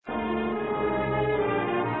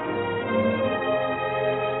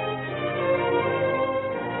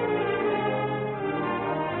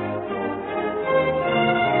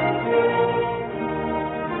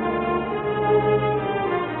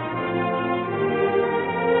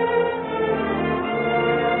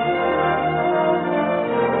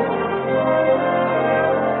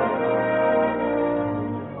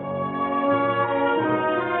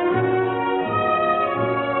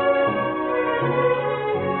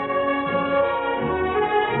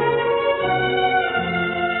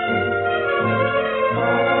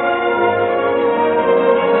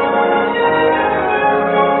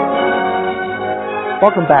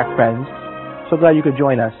Welcome back, friends. So glad you could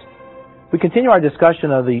join us. We continue our discussion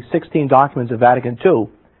of the 16 documents of Vatican II.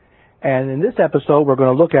 And in this episode, we're going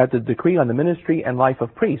to look at the decree on the ministry and life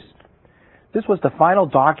of priests. This was the final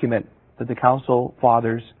document that the Council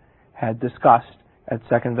Fathers had discussed at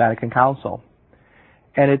Second Vatican Council.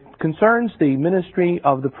 And it concerns the ministry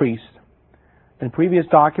of the priest. In previous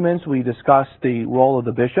documents, we discussed the role of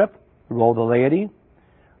the bishop, the role of the laity.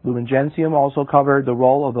 Lumen Gentium also covered the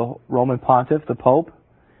role of the Roman Pontiff, the Pope.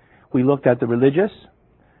 We looked at the religious.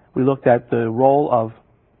 We looked at the role of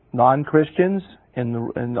non-Christians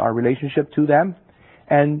in our relationship to them.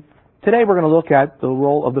 And today we're going to look at the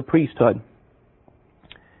role of the priesthood.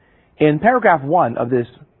 In paragraph 1 of this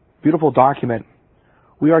beautiful document,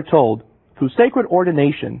 we are told, through sacred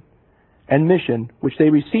ordination and mission which they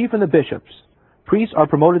receive from the bishops, priests are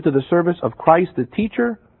promoted to the service of Christ the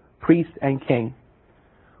teacher, priest, and king.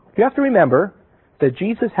 You have to remember that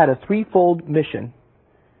Jesus had a threefold mission,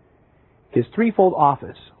 his threefold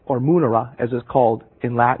office, or munera, as it's called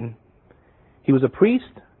in Latin. He was a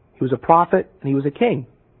priest, he was a prophet, and he was a king.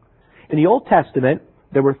 In the Old Testament,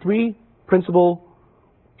 there were three principal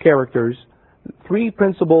characters, three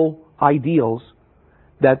principal ideals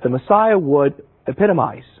that the Messiah would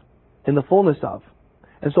epitomize in the fullness of.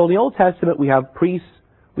 And so in the Old Testament, we have priests,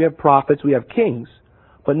 we have prophets, we have kings.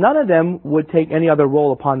 But none of them would take any other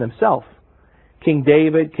role upon themselves. King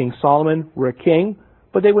David, King Solomon were a king,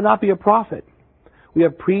 but they would not be a prophet. We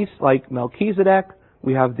have priests like Melchizedek,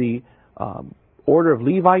 we have the order of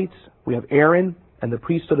Levites, we have Aaron and the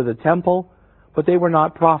priesthood of the temple, but they were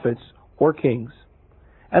not prophets or kings.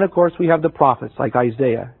 And of course we have the prophets like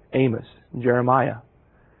Isaiah, Amos, and Jeremiah.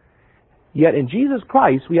 Yet in Jesus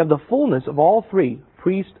Christ we have the fullness of all three,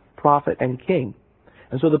 priest, prophet, and king.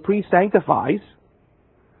 And so the priest sanctifies,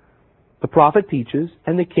 the prophet teaches,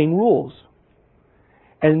 and the king rules.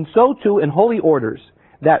 And so too in holy orders,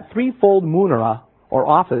 that threefold munera, or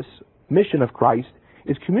office, mission of Christ,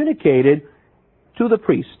 is communicated to the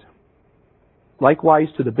priest, likewise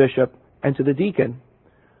to the bishop and to the deacon.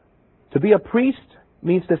 To be a priest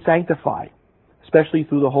means to sanctify, especially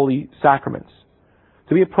through the holy sacraments.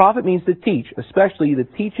 To be a prophet means to teach, especially the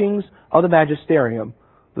teachings of the magisterium,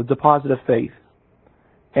 the deposit of faith.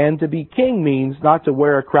 And to be king means not to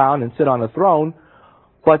wear a crown and sit on a throne,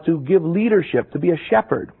 but to give leadership, to be a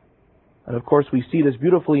shepherd. And of course we see this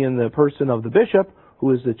beautifully in the person of the bishop,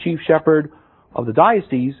 who is the chief shepherd of the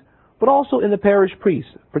diocese, but also in the parish priest,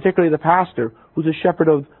 particularly the pastor, who's a shepherd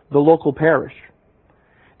of the local parish.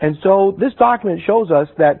 And so this document shows us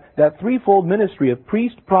that that threefold ministry of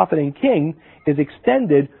priest, prophet, and king is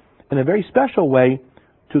extended in a very special way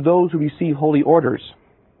to those who receive holy orders.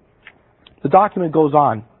 The document goes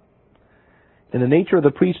on. In the nature of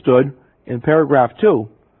the priesthood, in paragraph 2,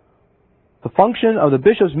 the function of the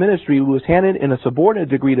bishop's ministry was handed in a subordinate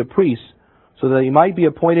degree to priests, so that they might be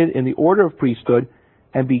appointed in the order of priesthood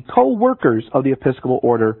and be co-workers of the episcopal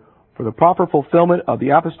order for the proper fulfillment of the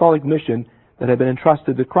apostolic mission that had been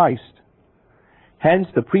entrusted to Christ. Hence,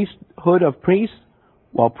 the priesthood of priests,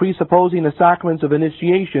 while presupposing the sacraments of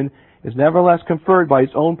initiation, is nevertheless conferred by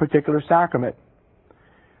its own particular sacrament.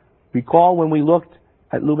 Recall when we looked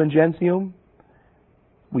at Lumen Gentium,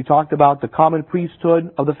 we talked about the common priesthood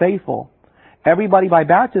of the faithful. Everybody by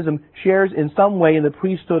baptism shares in some way in the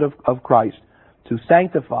priesthood of Christ, to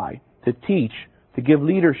sanctify, to teach, to give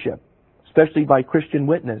leadership, especially by Christian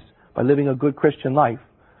witness, by living a good Christian life.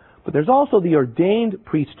 But there's also the ordained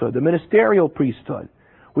priesthood, the ministerial priesthood,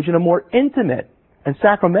 which in a more intimate and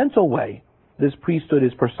sacramental way, this priesthood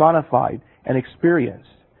is personified and experienced.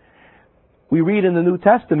 We read in the New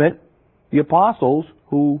Testament, the apostles,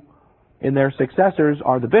 who in their successors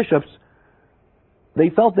are the bishops, they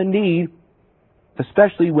felt the need,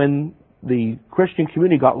 especially when the Christian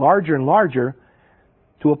community got larger and larger,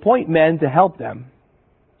 to appoint men to help them.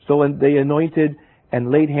 So when they anointed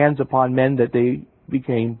and laid hands upon men, that they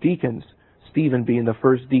became deacons, Stephen being the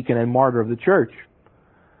first deacon and martyr of the church.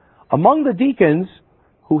 Among the deacons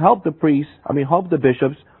who helped helped the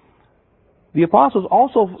bishops, the apostles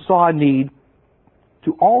also saw a need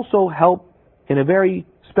to also help in a very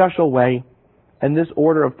special way in this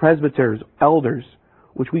order of presbyters, elders,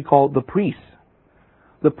 which we call the priests.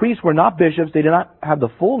 The priests were not bishops, they did not have the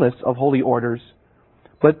fullness of holy orders,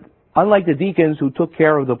 but unlike the deacons who took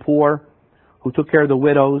care of the poor, who took care of the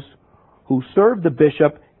widows, who served the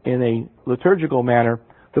bishop in a liturgical manner,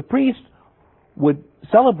 the priest would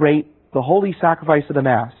celebrate the holy sacrifice of the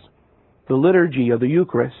Mass, the liturgy of the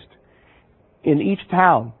Eucharist, in each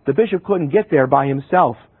town. The bishop couldn't get there by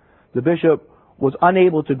himself. The bishop was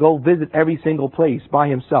unable to go visit every single place by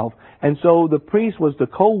himself. And so the priest was the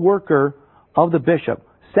co-worker of the bishop,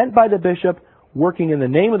 sent by the bishop working in the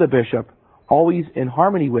name of the bishop, always in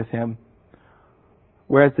harmony with him,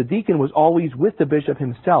 whereas the deacon was always with the bishop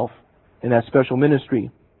himself in that special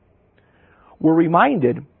ministry. We're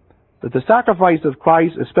reminded that the sacrifice of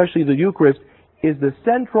Christ, especially the Eucharist, is the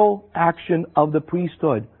central action of the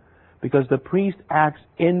priesthood, because the priest acts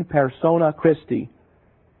in persona Christi,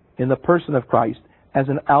 in the person of Christ, as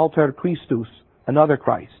an alter Christus, another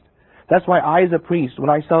Christ. That's why I, as a priest, when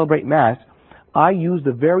I celebrate Mass, I use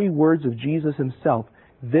the very words of Jesus himself.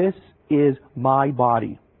 This is my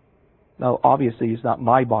body. Now, obviously, it's not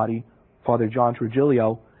my body, Father John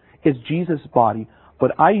Trujillo. It's Jesus' body.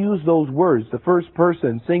 But I use those words, the first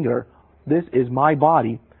person, singular, this is my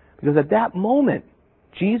body, because at that moment,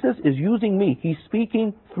 Jesus is using me. He's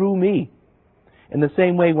speaking through me. In the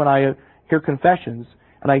same way, when I hear confessions,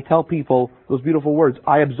 and I tell people those beautiful words,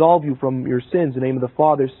 I absolve you from your sins in the name of the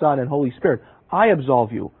Father, Son, and Holy Spirit. I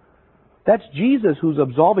absolve you. That's Jesus who's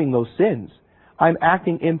absolving those sins. I'm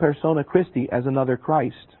acting in persona Christi as another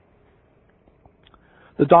Christ.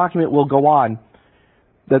 The document will go on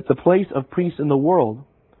that the place of priests in the world,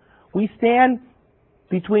 we stand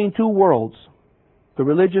between two worlds, the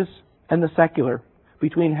religious and the secular,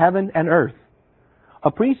 between heaven and earth.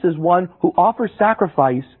 A priest is one who offers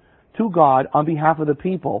sacrifice to God on behalf of the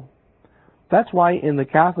people. That's why in the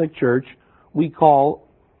Catholic Church we call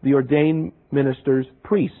the ordained ministers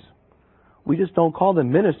priests. We just don't call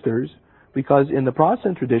them ministers because in the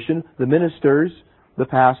Protestant tradition, the ministers, the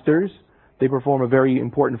pastors, they perform a very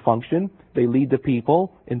important function. They lead the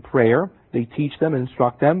people in prayer. They teach them and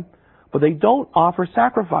instruct them. But they don't offer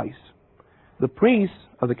sacrifice. The priests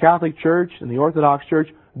of the Catholic Church and the Orthodox Church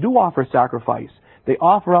do offer sacrifice. They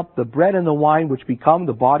offer up the bread and the wine which become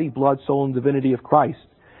the body, blood, soul, and divinity of Christ.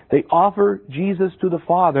 They offer Jesus to the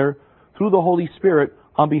Father through the Holy Spirit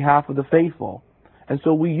on behalf of the faithful. And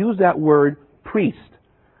so we use that word priest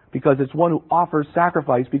because it's one who offers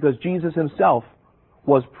sacrifice because Jesus himself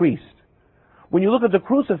was priest. When you look at the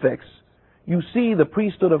crucifix, you see the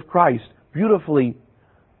priesthood of Christ beautifully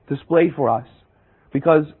displayed for us.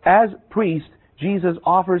 Because as priest, Jesus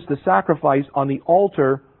offers the sacrifice on the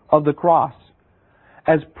altar of the cross.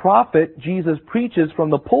 As prophet, Jesus preaches from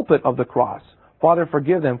the pulpit of the cross. Father,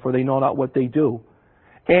 forgive them, for they know not what they do.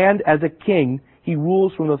 And as a king, he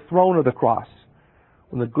rules from the throne of the cross.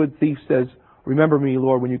 When the good thief says, remember me,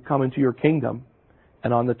 Lord, when you come into your kingdom.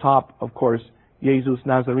 And on the top, of course, Jesus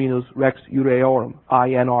Nazarenus Rex Iudeorum,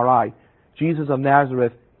 I-N-R-I. Jesus of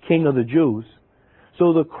Nazareth, King of the Jews.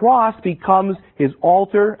 So the cross becomes his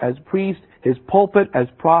altar as priest, his pulpit as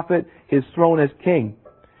prophet, his throne as king.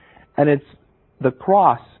 And it's the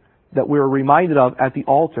cross that we're reminded of at the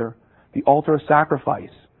altar of sacrifice,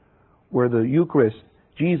 where the Eucharist,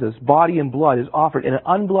 Jesus, body and blood, is offered in an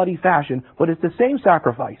unbloody fashion, but it's the same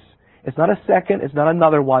sacrifice. It's not a second, it's not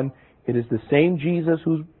another one. It is the same Jesus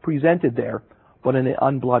who's presented there, but in an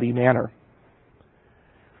unbloody manner.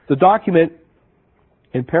 The document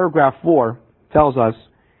in paragraph 4 tells us,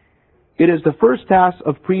 it is the first task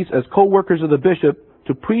of priests as co-workers of the bishop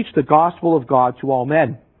to preach the gospel of God to all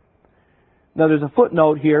men. Now there's a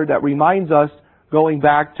footnote here that reminds us, going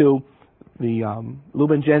back to the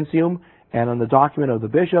Lumen Gentium and on the document of the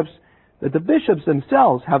bishops, that the bishops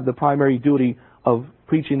themselves have the primary duty of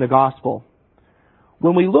preaching the gospel.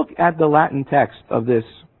 When we look at the Latin text of this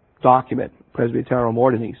document, Presbyterorum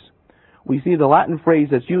Ordinis, we see the Latin phrase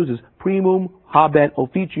that's used is primum habent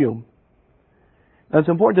officium. Now it's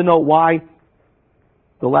important to note why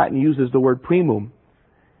the Latin uses the word primum.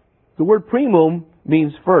 The word primum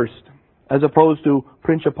means first, as opposed to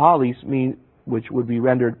principalis, which would be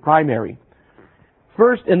rendered primary.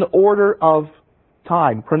 First in the order of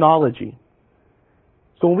time, chronology.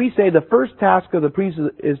 So when we say the first task of the priest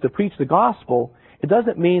is to preach the gospel, it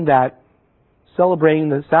doesn't mean that celebrating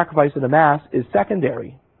the sacrifice of the Mass is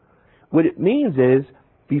secondary. What it means is,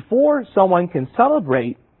 before someone can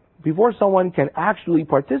celebrate, before someone can actually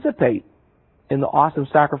participate in the awesome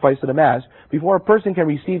sacrifice of the Mass, before a person can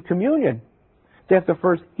receive communion, they have to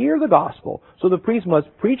first hear the gospel. So the priest must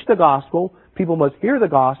preach the gospel, people must hear the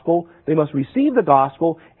gospel, they must receive the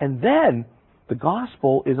gospel, and then the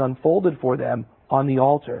gospel is unfolded for them on the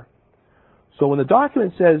altar. So when the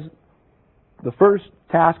document says the first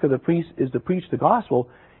task of the priest is to preach the gospel,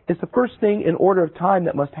 it's the first thing in order of time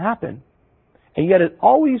that must happen. And yet it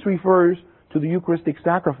always refers to the Eucharistic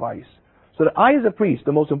sacrifice. So that I as a priest,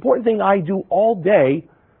 the most important thing I do all day,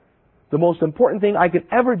 the most important thing I could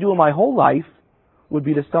ever do in my whole life, would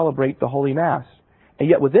be to celebrate the Holy Mass. And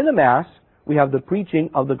yet within the Mass, we have the preaching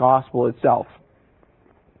of the gospel itself.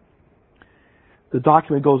 The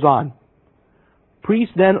document goes on.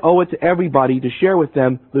 Priests then owe it to everybody to share with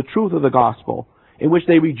them the truth of the gospel, in which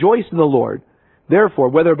they rejoice in the Lord, Therefore,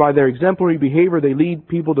 whether by their exemplary behavior they lead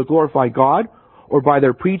people to glorify God, or by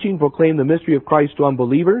their preaching proclaim the mystery of Christ to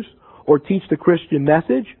unbelievers, or teach the Christian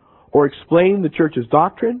message, or explain the church's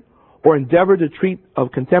doctrine, or endeavor to treat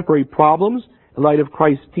of contemporary problems in light of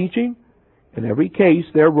Christ's teaching, in every case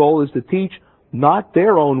their role is to teach not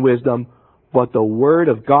their own wisdom, but the Word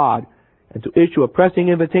of God, and to issue a pressing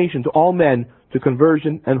invitation to all men to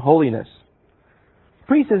conversion and holiness. The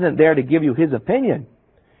priest isn't there to give you his opinion.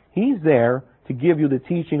 He's there to give you the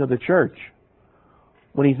teaching of the church.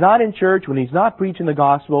 When he's not in church, when he's not preaching the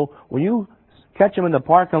gospel, when you catch him in the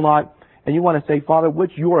parking lot and you want to say, Father,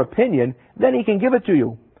 what's your opinion? Then he can give it to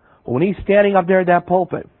you. But when he's standing up there at that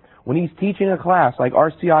pulpit, when he's teaching a class like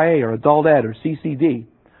RCIA or Adult Ed or CCD,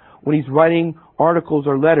 when he's writing articles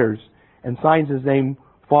or letters and signs his name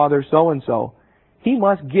Father so-and-so, he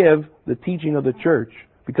must give the teaching of the church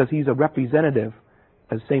because he's a representative,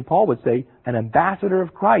 as St. Paul would say, an ambassador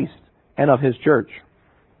of Christ and of his church.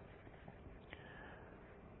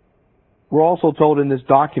 We're also told in this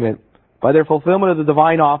document, by their fulfillment of the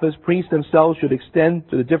divine office, priests themselves should extend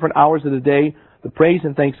to the different hours of the day the praise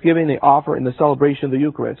and thanksgiving they offer in the celebration of the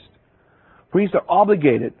Eucharist. Priests are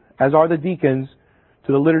obligated, as are the deacons,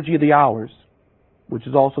 to the liturgy of the hours, which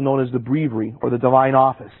is also known as the breviary or the divine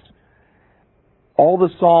office. All the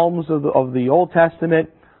Psalms of the Old Testament,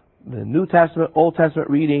 the New Testament, Old Testament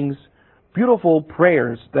readings, beautiful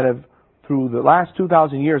prayers that have, through the last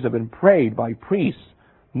 2,000 years, have been prayed by priests,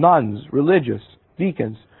 nuns, religious,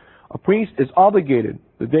 deacons. A priest is obligated,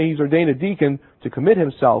 the day he's ordained a deacon, to commit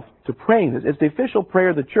himself to praying this. It's the official prayer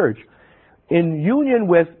of the church. In union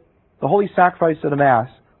with the holy sacrifice of the Mass,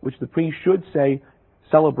 which the priest should say,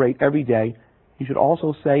 celebrate every day, he should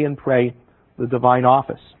also say and pray the divine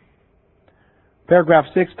office. Paragraph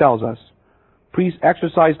 6 tells us, priests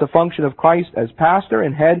exercise the function of Christ as pastor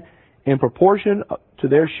and head in proportion to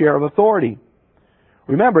their share of authority.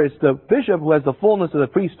 Remember, it's the bishop who has the fullness of the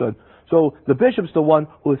priesthood. So the bishop's the one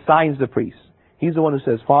who assigns the priest. He's the one who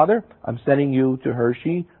says, Father, I'm sending you to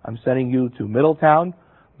Hershey. I'm sending you to Middletown.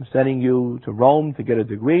 I'm sending you to Rome to get a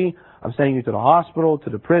degree. I'm sending you to the hospital, to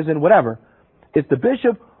the prison, whatever. It's the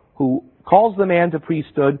bishop who calls the man to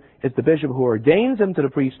priesthood. It's the bishop who ordains him to the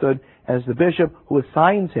priesthood. And it's the bishop who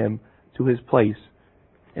assigns him to his place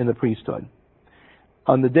in the priesthood.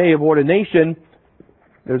 On the day of ordination,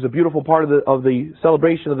 there's a beautiful part of the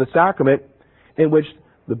celebration of the sacrament in which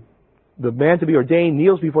the man to be ordained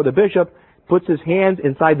kneels before the bishop, puts his hands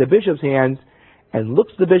inside the bishop's hands, and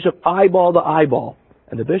looks the bishop eyeball to eyeball.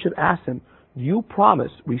 And the bishop asks him, do you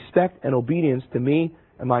promise respect and obedience to me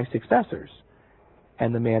and my successors?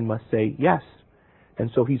 And the man must say yes.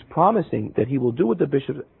 And so he's promising that he will do what the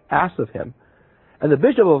bishop asks of him. And the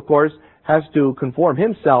bishop, of course, has to conform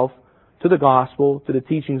himself to the gospel, to the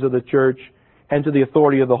teachings of the church, and to the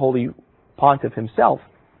authority of the Holy Pontiff himself.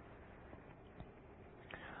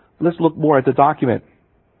 Let's look more at the document.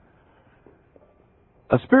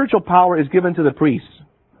 A spiritual power is given to the priest,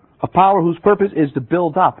 a power whose purpose is to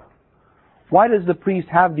build up. Why does the priest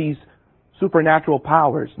have these supernatural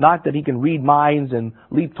powers? Not that he can read minds and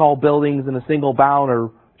leap tall buildings in a single bound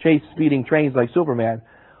or chase speeding trains like Superman,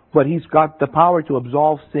 but he's got the power to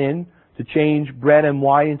absolve sin, to change bread and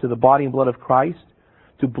wine into the body and blood of Christ,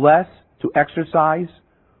 to bless, to exercise.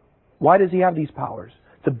 Why does he have these powers?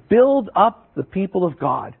 To build up the people of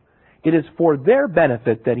God. It is for their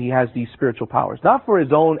benefit that he has these spiritual powers, not for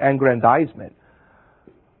his own aggrandizement.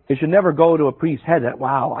 It should never go to a priest's head that,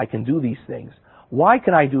 wow, I can do these things. Why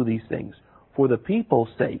can I do these things? For the people's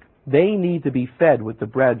sake. They need to be fed with the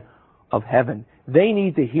bread of heaven. They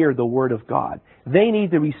need to hear the word of God. They need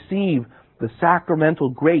to receive the sacramental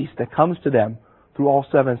grace that comes to them through all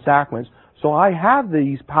 7 sacraments. So I have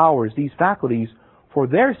these powers, these faculties, for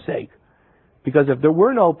their sake. Because if there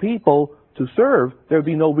were no people to serve, there would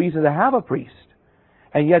be no reason to have a priest.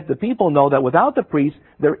 And yet the people know that without the priest,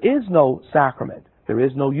 there is no sacrament. There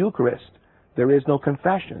is no Eucharist. There is no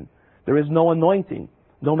confession. There is no anointing.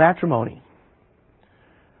 No matrimony.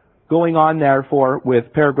 Going on, therefore,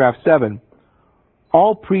 with paragraph 7.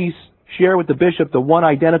 All priests share with the bishop the one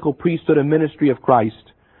identical priesthood and ministry of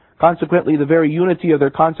Christ. Consequently, the very unity of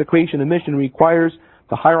their consecration and mission requires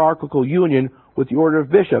the hierarchical union with the order of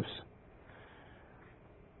bishops.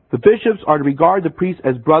 The bishops are to regard the priests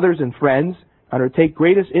as brothers and friends, and are to take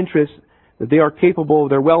greatest interest that they are capable of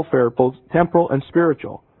their welfare, both temporal and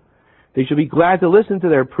spiritual. They should be glad to listen to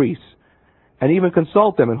their priests, and even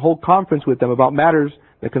consult them and hold conference with them about matters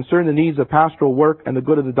that concern the needs of pastoral work and the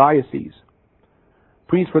good of the diocese.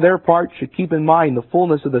 Priests, for their part, should keep in mind the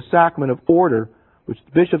fullness of the sacrament of order which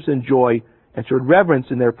the bishops enjoy, and should reverence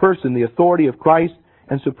in their person the authority of Christ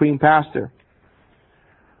and supreme pastor.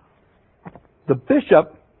 The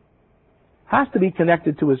bishop has to be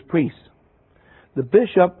connected to his priests. The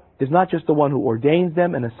bishop is not just the one who ordains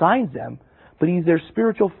them and assigns them, but he's their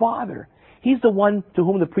spiritual father. He's the one to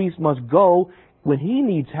whom the priest must go when he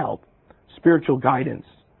needs help, spiritual guidance.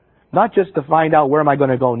 Not just to find out where am I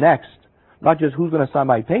going to go next, not just who's going to sign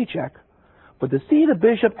my paycheck, but to see the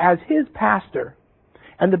bishop as his pastor.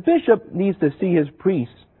 And the bishop needs to see his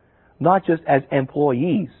priests not just as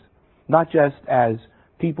employees, not just as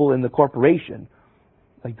people in the corporation,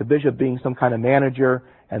 like the bishop being some kind of manager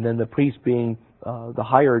and then the priest being the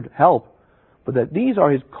hired help, but that these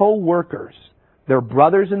are his co-workers. They're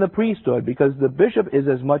brothers in the priesthood, because the bishop is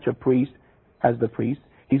as much a priest as the priest.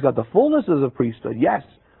 He's got the fullness of the priesthood, yes,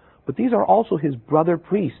 but these are also his brother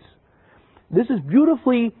priests. This is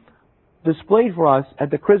beautifully displayed for us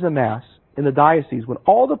at the Chrism Mass in the diocese, when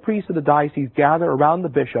all the priests of the diocese gather around the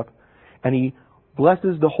bishop and he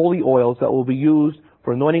blesses the holy oils that will be used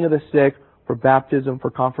for anointing of the sick, for baptism, for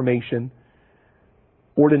confirmation,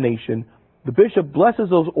 ordination. The bishop blesses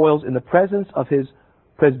those oils in the presence of his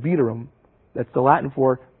presbyterum. That's the Latin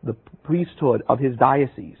for the priesthood of his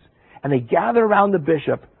diocese. And they gather around the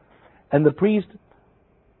bishop, and the priest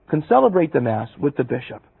can celebrate the Mass with the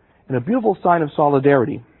bishop in a beautiful sign of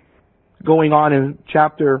solidarity. Going on in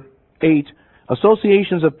chapter 8,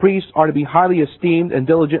 associations of priests are to be highly esteemed and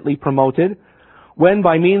diligently promoted, when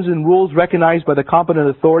by means and rules recognized by the competent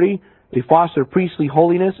authority, they foster priestly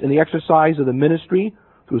holiness in the exercise of the ministry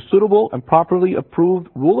through suitable and properly approved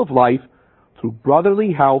rule of life, through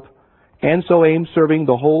brotherly help, and so aim serving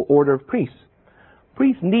the whole order of priests.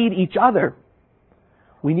 Priests need each other.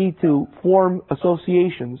 We need to form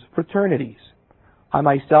associations, fraternities. I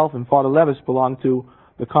myself and Father Levis belong to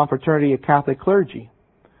the Confraternity of Catholic Clergy.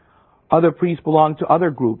 Other priests belong to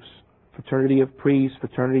other groups, Fraternity of Priests,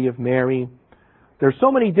 Fraternity of Mary. There are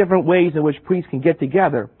so many different ways in which priests can get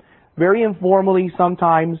together. Very informally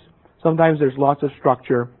sometimes. Sometimes there's lots of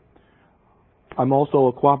structure. I'm also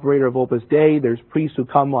a cooperator of Opus Dei. There's priests who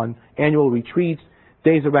come on annual retreats,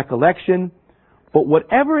 days of recollection. But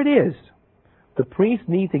whatever it is, the priests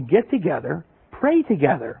need to get together, pray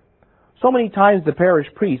together. So many times the parish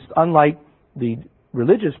priest, unlike the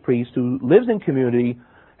religious priest who lives in community,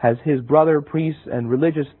 has his brother priests and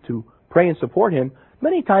religious to pray and support him,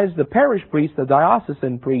 many times the parish priest, the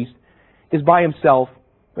diocesan priest, is by himself,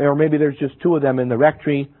 or maybe there's just two of them in the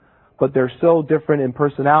rectory, but they're so different in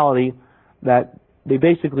personality that they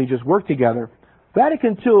basically just work together.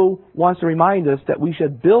 Vatican II wants to remind us that we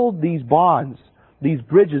should build these bonds, these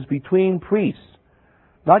bridges between priests,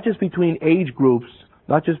 not just between age groups,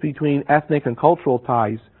 not just between ethnic and cultural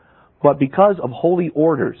ties, but because of holy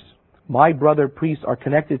orders. My brother priests are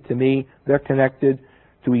connected to me, they're connected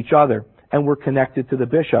to each other, and we're connected to the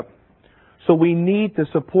bishop. So we need to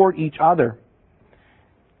support each other.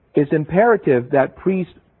 It's imperative that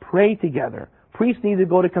priests pray together. Priests need to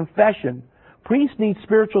go to confession. Priests need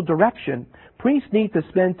spiritual direction. Priests need to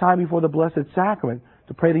spend time before the Blessed Sacrament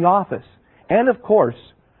to pray the office. And of course,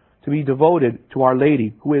 to be devoted to Our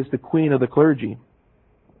Lady, who is the Queen of the clergy.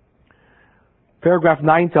 Paragraph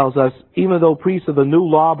 9 tells us, even though priests of the new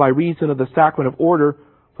law, by reason of the sacrament of order,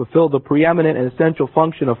 fulfill the preeminent and essential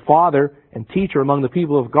function of father and teacher among the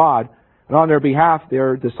people of God, and on their behalf they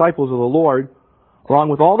are disciples of the Lord, along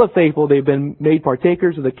with all the faithful, they've been made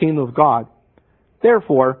partakers of the kingdom of God.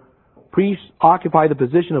 Therefore, priests occupy the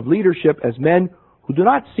position of leadership as men who do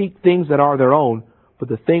not seek things that are their own, but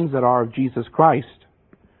the things that are of Jesus Christ.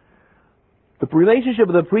 The relationship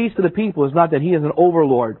of the priest to the people is not that he is an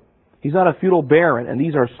overlord. He's not a feudal baron, and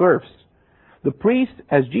these are serfs. The priest,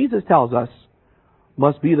 as Jesus tells us,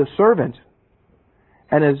 must be the servant.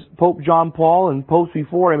 And as Pope John Paul and popes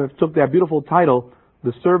before him have took that beautiful title,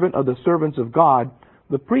 the servant of the servants of God,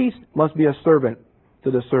 the priest must be a servant to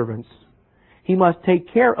the servants. He must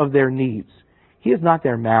take care of their needs. He is not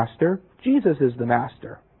their master. Jesus is the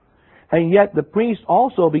master. And yet the priest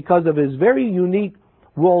also, because of his very unique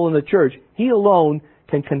role in the church, he alone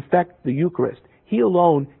can confect the Eucharist. He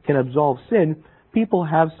alone can absolve sin. People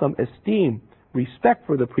have some esteem, respect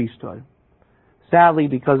for the priesthood. Sadly,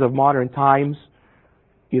 because of modern times,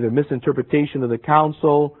 either misinterpretation of the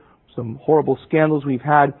council, some horrible scandals we've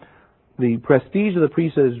had, the prestige of the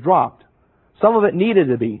priesthood has dropped. Some of it needed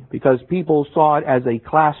to be, because people saw it as a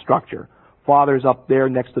class structure. Fathers up there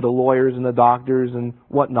next to the lawyers and the doctors and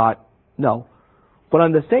whatnot. No. But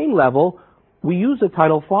on the same level, we use the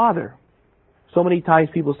title father. So many times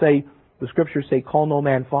people say, the scriptures say, call no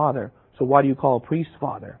man father. So why do you call a priest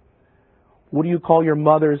father? What do you call your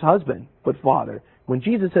mother's husband but father? When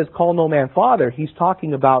Jesus says, call no man father, he's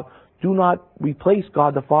talking about do not replace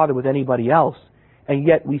God the Father with anybody else. And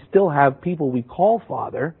yet we still have people we call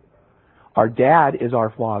father. Our dad is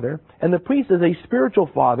our father, and the priest is a spiritual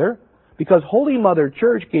father, because Holy Mother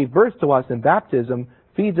Church gave birth to us in baptism,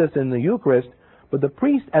 feeds us in the Eucharist, but the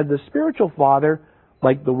priest as the spiritual father,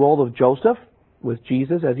 like the role of Joseph with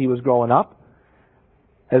Jesus as he was growing up,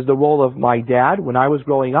 as the role of my dad when I was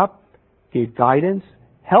growing up, gave guidance,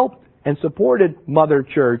 helped, and supported Mother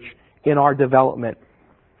Church in our development.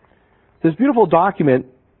 This beautiful document,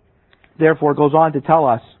 therefore, goes on to tell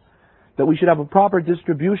us that we should have a proper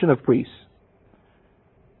distribution of priests.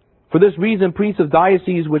 For this reason, priests of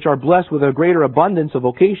dioceses which are blessed with a greater abundance of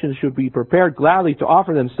vocations should be prepared gladly to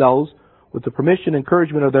offer themselves with the permission and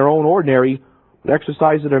encouragement of their own ordinary, would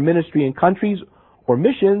exercise their ministry in countries or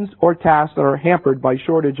missions or tasks that are hampered by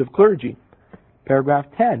shortage of clergy. Paragraph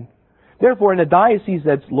 10. Therefore, in a diocese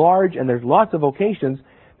that's large and there's lots of vocations,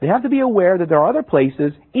 they have to be aware that there are other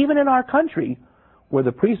places, even in our country, where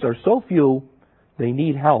the priests are so few, they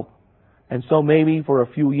need help. And so maybe for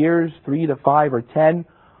a few years, 3 to 5 or 10,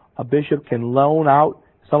 a bishop can loan out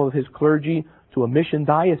some of his clergy to a mission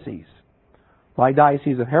diocese. My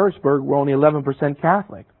diocese of Harrisburg, we're only 11%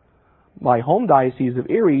 Catholic. My home diocese of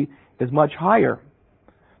Erie is much higher.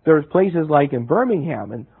 There's places like in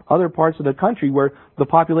Birmingham and other parts of the country where the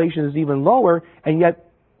population is even lower, and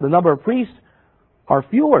yet the number of priests are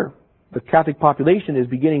fewer. The Catholic population is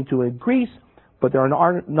beginning to increase, but there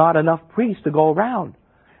are not enough priests to go around.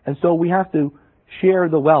 And so we have to share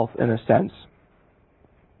the wealth in a sense.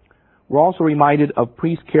 We're also reminded of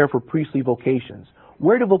priest care for priestly vocations.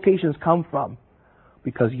 Where do vocations come from?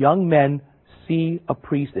 Because young men see a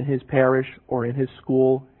priest in his parish or in his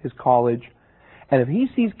school, his college, and if he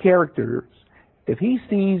sees characters, if he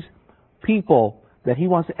sees people that he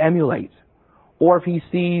wants to emulate, or if he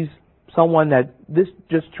sees someone that this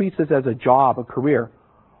just treats this as a job, a career,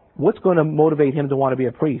 what's going to motivate him to want to be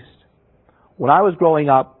a priest? When I was growing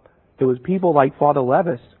up, there was people like Father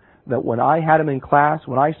Levis that when I had him in class,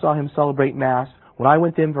 when I saw him celebrate Mass, when I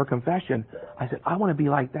went to him for confession, I said, I want to be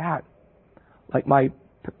like that. Like my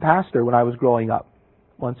pastor when I was growing up,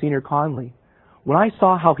 Monsignor Conley. When I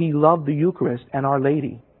saw how he loved the Eucharist and Our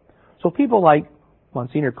Lady. So people like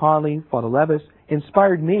Monsignor Conley, Father Levis,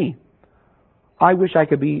 inspired me. I wish I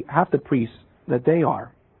could be half the priests that they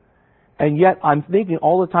are. And yet I'm thinking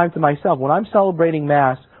all the time to myself, when I'm celebrating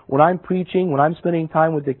Mass, when I'm preaching, when I'm spending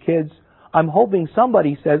time with the kids, I'm hoping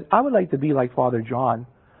somebody says, I would like to be like Father John.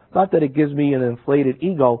 Not that it gives me an inflated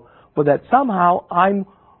ego, but that somehow I'm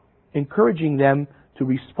encouraging them to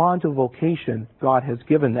respond to the vocation God has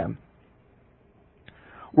given them.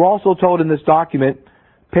 We're also told in this document,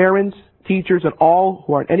 parents, teachers, and all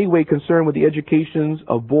who are in any way concerned with the educations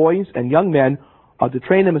of boys and young men are to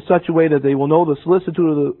train them in such a way that they will know the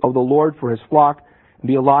solicitude of the Lord for His flock and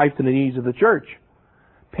be alive to the needs of the church.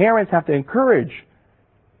 Parents have to encourage,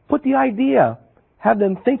 put the idea, have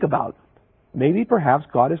them think about, maybe perhaps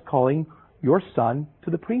God is calling your son to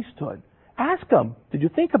the priesthood. Ask them, did you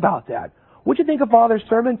think about that? What'd you think of Father's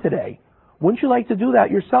sermon today? Wouldn't you like to do that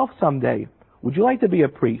yourself someday? Would you like to be a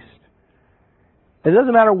priest? It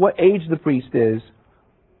doesn't matter what age the priest is.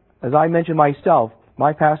 As I mentioned myself,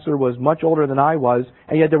 my pastor was much older than I was,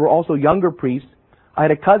 and yet there were also younger priests. I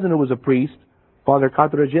had a cousin who was a priest, Father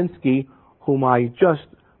Katarzyński, whom I just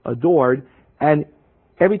adored, and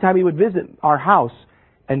every time he would visit our house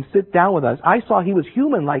and sit down with us, I saw he was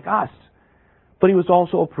human like us, but he was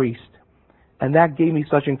also a priest, and that gave me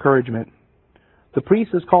such encouragement. The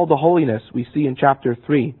priest is called the holiness, we see in chapter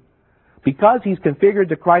 3. Because he's configured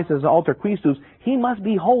to Christ as an alter Christus, he must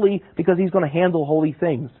be holy because he's going to handle holy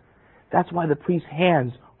things. That's why the priest's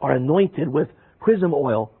hands are anointed with chrism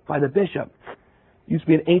oil by the bishop. It used to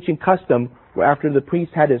be an ancient custom where after the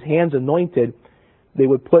priest had his hands anointed, they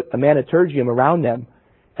would put a maniturgium around them,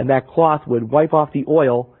 and that cloth would wipe off the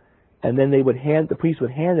oil, and then the priest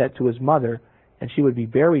would hand that to his mother, and she would be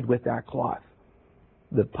buried with that cloth.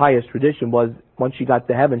 The pious tradition was, once she got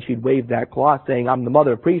to heaven, she'd wave that cloth saying, I'm the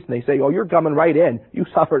mother of priests, and they say, oh, you're coming right in. You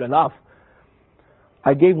suffered enough.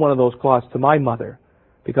 I gave one of those cloths to my mother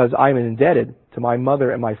because I'm indebted to my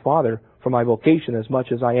mother and my father for my vocation as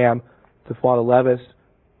much as I am to Father Levis,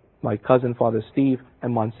 my cousin Father Steve,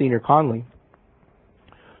 and Monsignor Conley.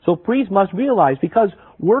 So priests must realize, because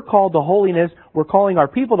we're called to holiness, we're calling our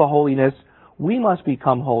people to holiness, we must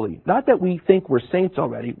become holy. Not that we think we're saints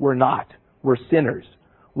already. We're not. We're sinners.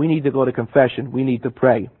 We need to go to confession. We need to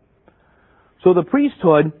pray. So the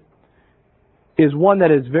priesthood is one that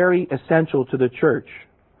is very essential to the church.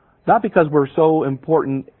 Not because we're so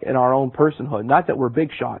important in our own personhood, not that we're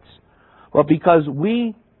big shots, but because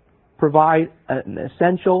we provide an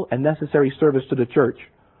essential and necessary service to the church.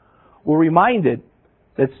 We're reminded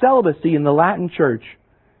that celibacy in the Latin church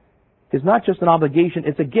is not just an obligation,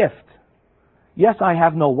 it's a gift. Yes, I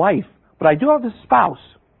have no wife, but I do have a spouse.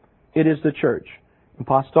 It is the church. In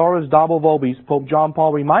Pastoris Dabo Vobis, Pope John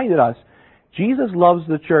Paul reminded us, Jesus loves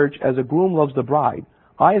the church as a groom loves the bride.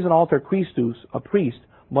 I, as an alter Christus, a priest,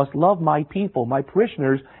 must love my people, my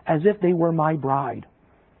parishioners, as if they were my bride.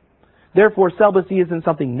 Therefore, celibacy isn't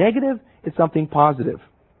something negative, it's something positive.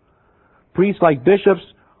 Priests, like bishops,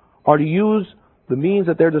 are to use the means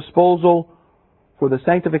at their disposal for the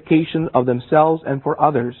sanctification of themselves and for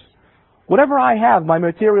others. Whatever I have, my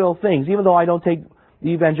material things, even though I don't take the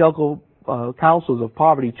evangelical counsels of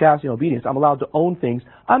poverty, chastity, and obedience, I'm allowed to own things,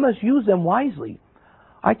 I must use them wisely.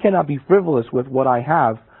 I cannot be frivolous with what I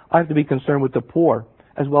have. I have to be concerned with the poor,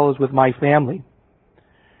 as well as with my family.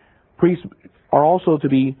 Priests are also to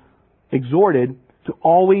be exhorted to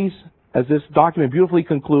always, as this document beautifully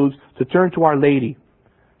concludes, to turn to Our Lady.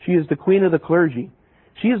 She is the Queen of the clergy.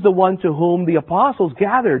 She is the one to whom the apostles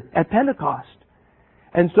gathered at Pentecost.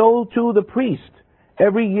 And so to the priest.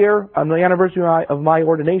 Every year on the anniversary of my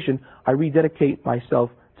ordination, I rededicate myself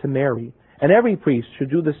to Mary. And every priest should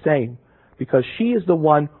do the same, because she is the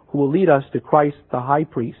one who will lead us to Christ the high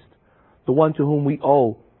priest, the one to whom we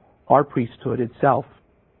owe our priesthood itself.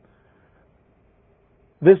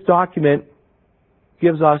 This document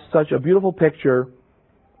gives us such a beautiful picture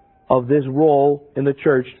of this role in the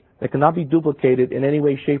church that cannot be duplicated in any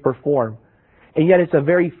way, shape, or form. And yet it's a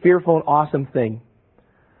very fearful and awesome thing.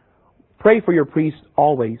 Pray for your priests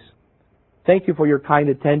always. Thank you for your kind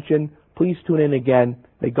attention. Please tune in again.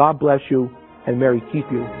 May God bless you and Mary keep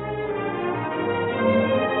you.